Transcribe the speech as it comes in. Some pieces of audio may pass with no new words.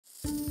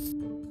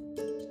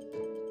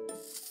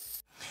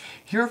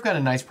Here I've got a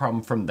nice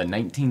problem from the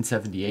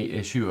 1978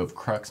 issue of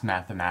Crux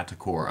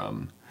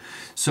Mathematicorum.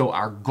 So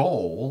our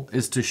goal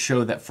is to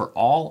show that for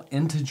all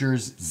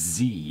integers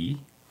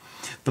z,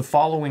 the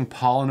following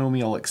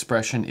polynomial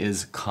expression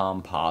is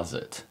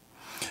composite.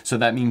 So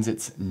that means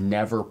it's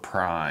never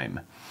prime.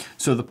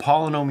 So the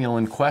polynomial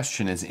in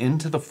question is n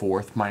to the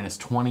fourth minus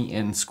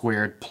 20n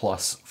squared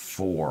plus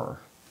 4.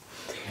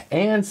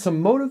 And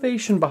some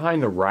motivation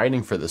behind the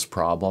writing for this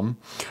problem.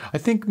 I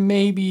think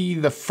maybe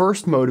the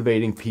first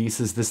motivating piece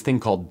is this thing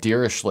called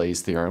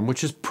Dirichlet's theorem,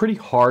 which is pretty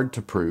hard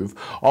to prove,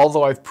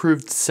 although I've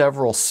proved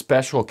several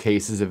special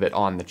cases of it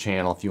on the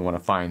channel if you want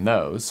to find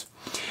those.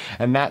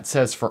 And that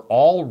says for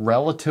all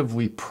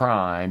relatively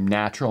prime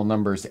natural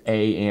numbers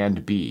a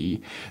and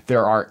b,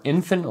 there are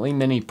infinitely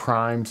many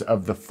primes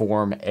of the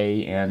form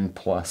an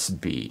plus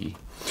b.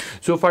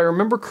 So if I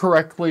remember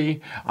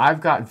correctly,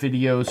 I've got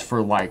videos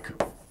for like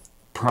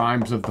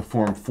primes of the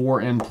form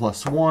 4n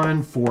plus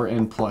 1,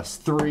 4n plus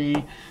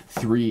 3,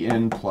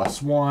 3n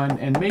plus 1,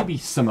 and maybe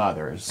some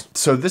others.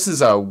 So this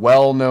is a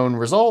well-known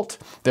result.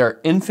 There are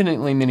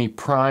infinitely many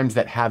primes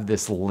that have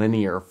this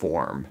linear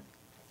form.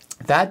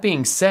 That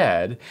being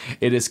said,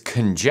 it is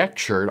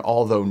conjectured,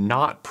 although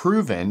not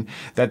proven,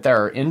 that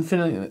there are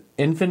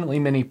infinitely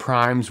many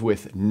primes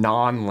with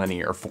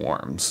nonlinear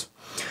forms.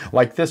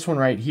 Like this one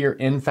right here,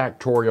 n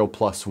factorial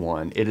plus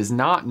 1. It is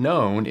not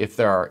known if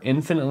there are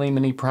infinitely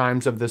many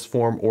primes of this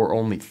form or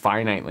only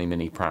finitely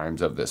many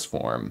primes of this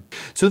form.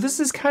 So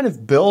this is kind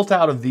of built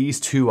out of these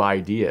two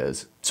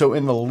ideas. So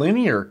in the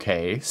linear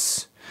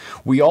case,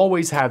 we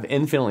always have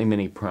infinitely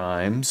many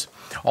primes,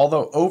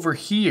 although over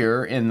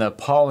here in the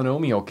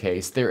polynomial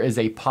case, there is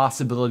a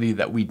possibility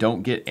that we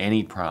don't get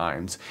any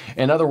primes.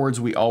 In other words,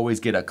 we always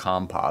get a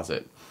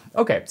composite.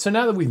 Okay, so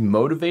now that we've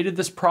motivated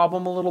this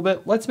problem a little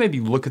bit, let's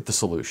maybe look at the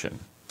solution.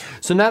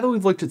 So now that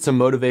we've looked at some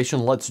motivation,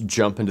 let's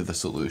jump into the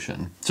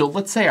solution. So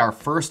let's say our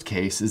first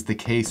case is the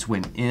case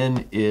when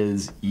n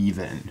is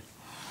even.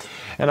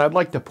 And I'd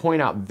like to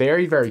point out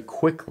very, very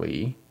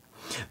quickly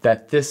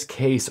that this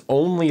case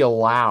only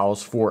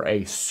allows for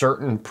a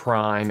certain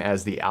prime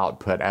as the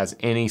output, as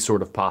any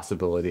sort of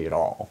possibility at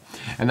all.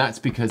 And that's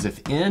because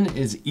if n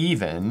is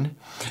even,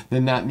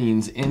 then that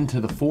means n to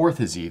the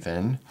fourth is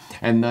even,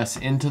 and thus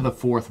n to the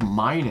fourth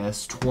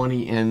minus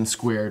 20n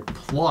squared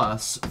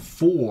plus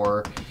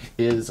 4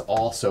 is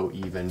also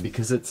even,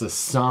 because it's a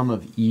sum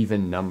of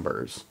even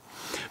numbers.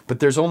 But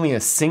there's only a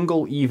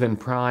single even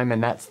prime,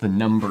 and that's the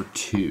number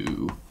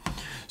 2.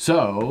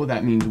 So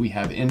that means we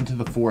have n to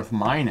the fourth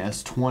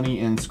minus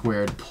 20n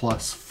squared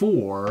plus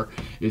 4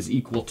 is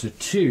equal to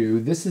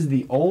 2. This is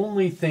the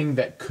only thing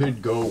that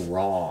could go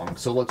wrong.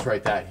 So let's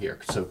write that here.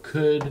 So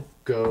could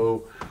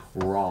go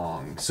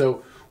wrong.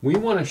 So we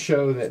want to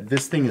show that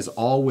this thing is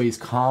always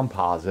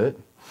composite.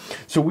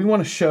 So we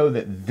want to show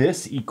that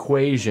this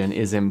equation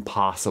is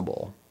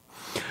impossible.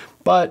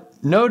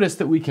 But notice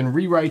that we can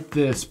rewrite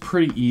this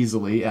pretty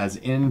easily as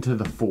n to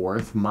the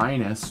fourth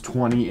minus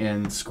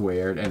 20n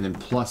squared and then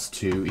plus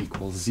 2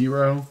 equals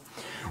 0,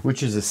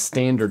 which is a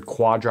standard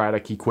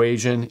quadratic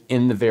equation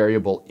in the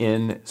variable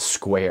n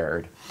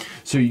squared.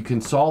 So you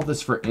can solve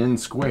this for n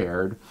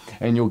squared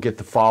and you'll get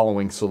the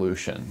following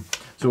solution.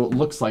 So it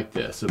looks like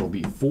this. It'll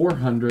be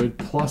 400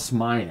 plus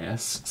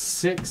minus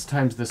 6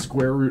 times the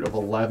square root of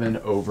 11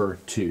 over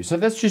 2. So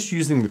that's just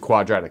using the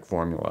quadratic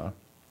formula.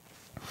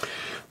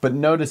 But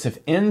notice if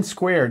n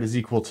squared is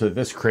equal to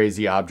this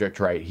crazy object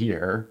right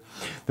here,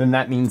 then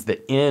that means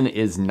that n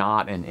is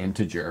not an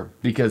integer.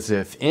 Because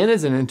if n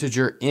is an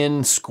integer,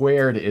 n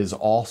squared is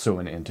also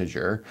an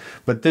integer.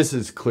 But this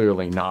is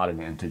clearly not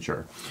an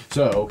integer.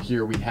 So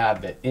here we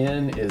have that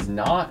n is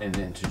not an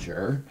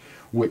integer,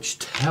 which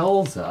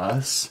tells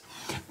us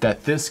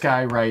that this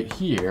guy right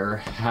here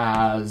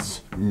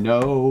has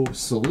no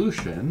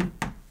solution.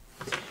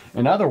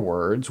 In other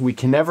words, we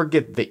can never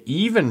get the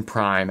even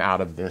prime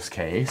out of this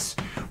case,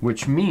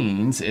 which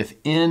means if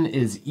n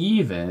is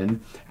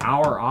even,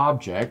 our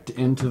object,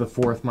 n to the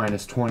fourth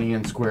minus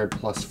 20n squared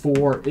plus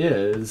 4,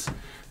 is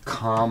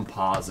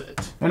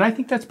composite. And I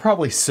think that's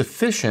probably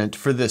sufficient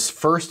for this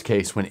first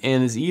case when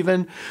n is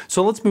even.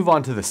 So let's move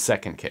on to the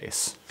second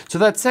case. So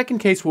that second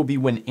case will be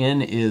when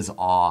n is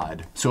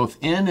odd. So if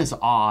n is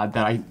odd,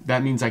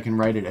 that means I can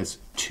write it as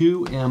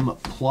 2m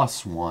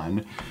plus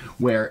 1,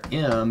 where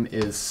m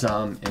is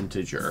some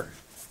integer.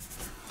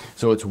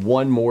 So it's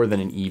one more than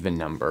an even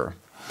number.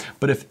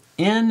 But if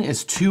n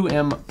is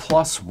 2m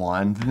plus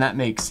 1, then that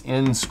makes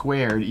n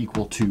squared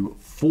equal to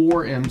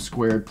 4m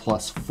squared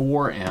plus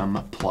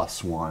 4m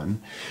plus 1,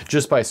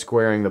 just by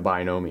squaring the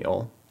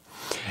binomial.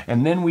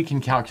 And then we can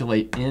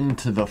calculate n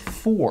to the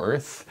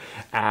fourth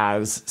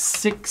as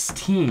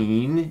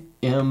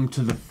 16m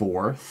to the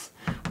fourth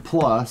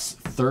plus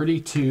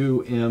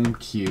 32m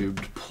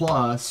cubed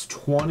plus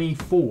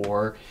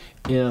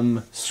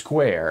 24m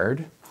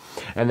squared.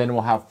 And then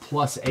we'll have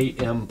plus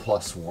 8m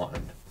plus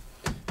 1.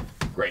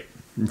 Great.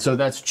 And so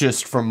that's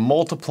just from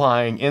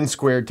multiplying n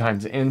squared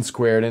times n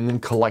squared and then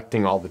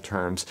collecting all the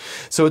terms.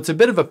 So it's a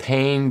bit of a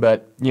pain,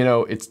 but you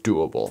know, it's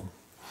doable.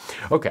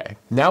 Okay,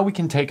 now we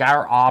can take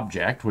our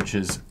object, which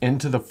is n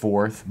to the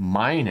fourth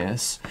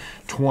minus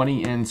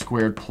 20n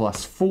squared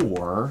plus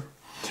 4,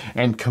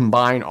 and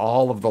combine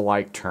all of the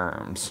like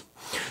terms.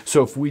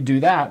 So if we do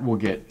that, we'll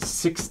get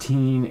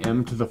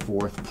 16m to the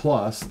fourth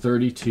plus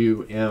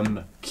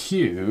 32m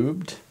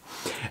cubed.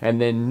 And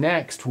then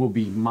next will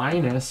be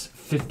minus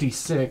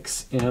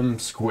 56m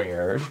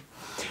squared,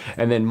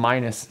 and then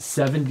minus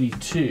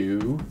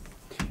 72m,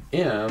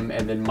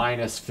 and then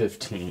minus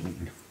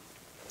 15.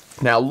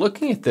 Now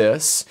looking at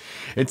this,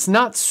 it's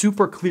not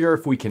super clear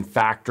if we can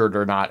factor it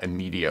or not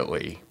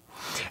immediately.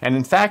 And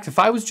in fact, if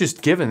I was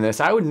just given this,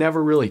 I would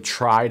never really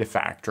try to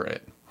factor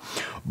it.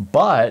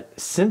 But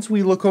since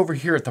we look over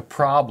here at the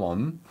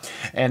problem,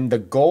 and the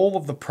goal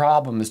of the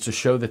problem is to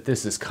show that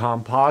this is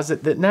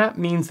composite, then that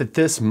means that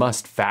this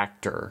must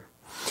factor.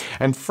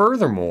 And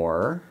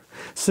furthermore,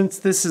 since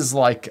this is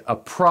like a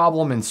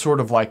problem in sort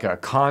of like a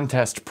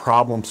contest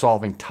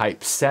problem-solving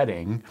type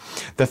setting,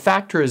 the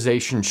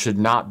factorization should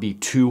not be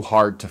too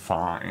hard to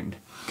find.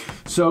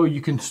 So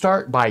you can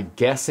start by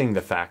guessing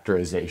the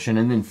factorization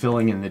and then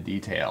filling in the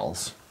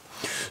details.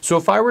 So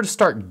if I were to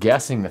start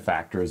guessing the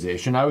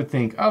factorization, I would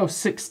think, oh,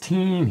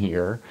 16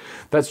 here,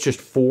 that's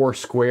just 4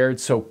 squared.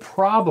 So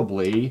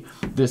probably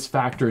this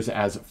factors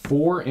as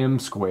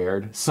 4m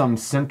squared, some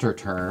center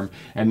term,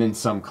 and then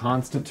some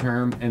constant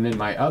term. And then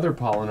my other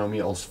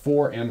polynomial is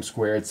 4m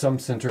squared, some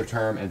center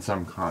term, and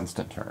some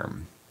constant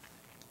term.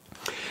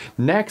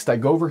 Next, I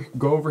go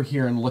over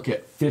here and look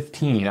at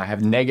 15. I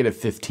have negative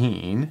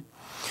 15.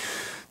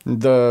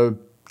 The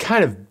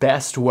kind of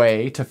best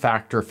way to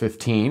factor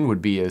 15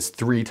 would be as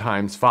 3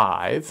 times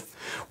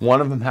 5.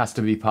 One of them has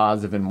to be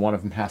positive and one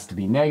of them has to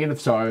be negative,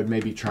 so I would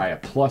maybe try a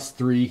plus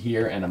 3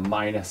 here and a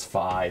minus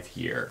 5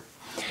 here.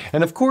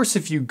 And of course,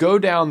 if you go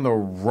down the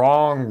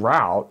wrong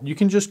route, you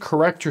can just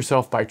correct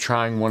yourself by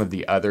trying one of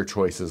the other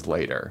choices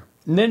later.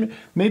 And then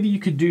maybe you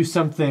could do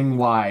something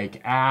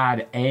like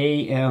add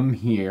AM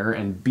here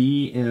and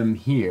BM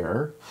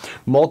here,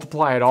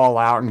 multiply it all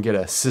out and get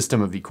a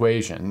system of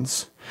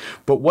equations.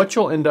 But what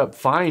you'll end up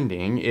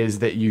finding is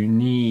that you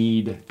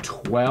need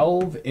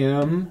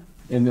 12m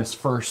in this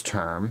first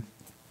term,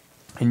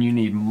 and you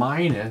need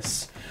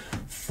minus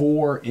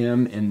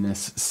 4m in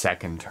this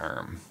second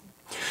term.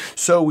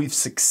 So we've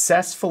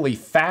successfully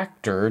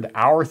factored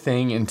our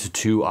thing into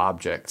 2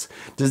 objects.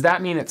 Does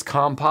that mean it's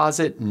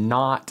composite?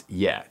 Not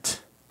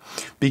yet.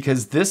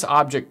 Because this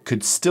object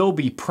could still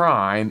be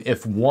prime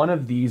if one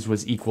of these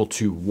was equal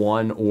to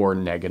 1 or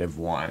negative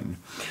 1.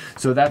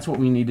 So that's what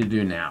we need to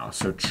do now.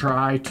 So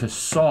try to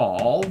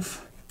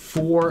solve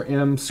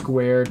 4m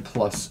squared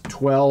plus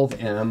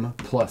 12m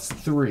plus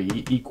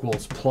 3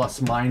 equals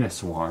plus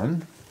minus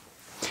 1.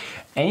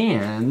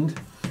 And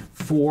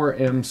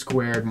 4m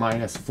squared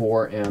minus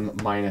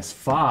 4m minus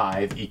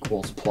 5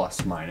 equals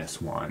plus minus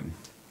 1.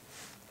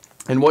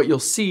 And what you'll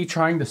see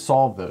trying to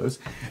solve those,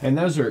 and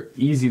those are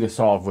easy to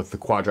solve with the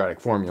quadratic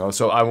formula,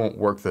 so I won't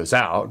work those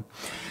out,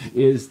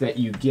 is that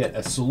you get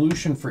a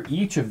solution for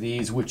each of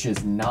these which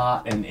is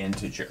not an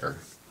integer.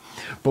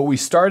 But we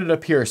started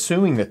up here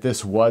assuming that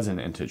this was an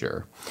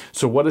integer.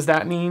 So what does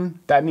that mean?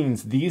 That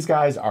means these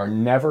guys are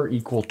never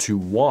equal to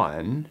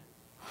 1,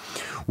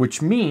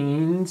 which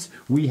means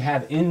we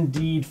have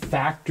indeed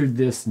factored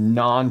this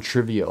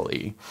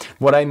non-trivially.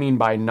 What I mean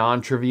by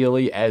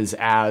non-trivially is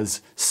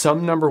as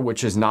some number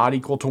which is not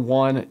equal to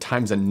 1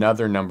 times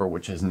another number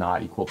which is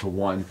not equal to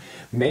 1,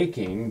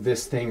 making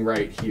this thing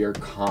right here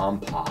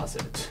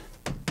composite.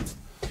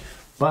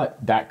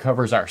 But that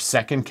covers our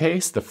second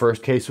case. The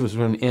first case was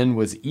when n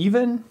was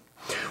even,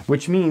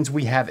 which means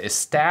we have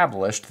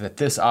established that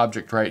this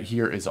object right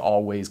here is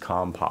always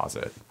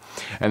composite.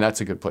 And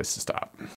that's a good place to stop.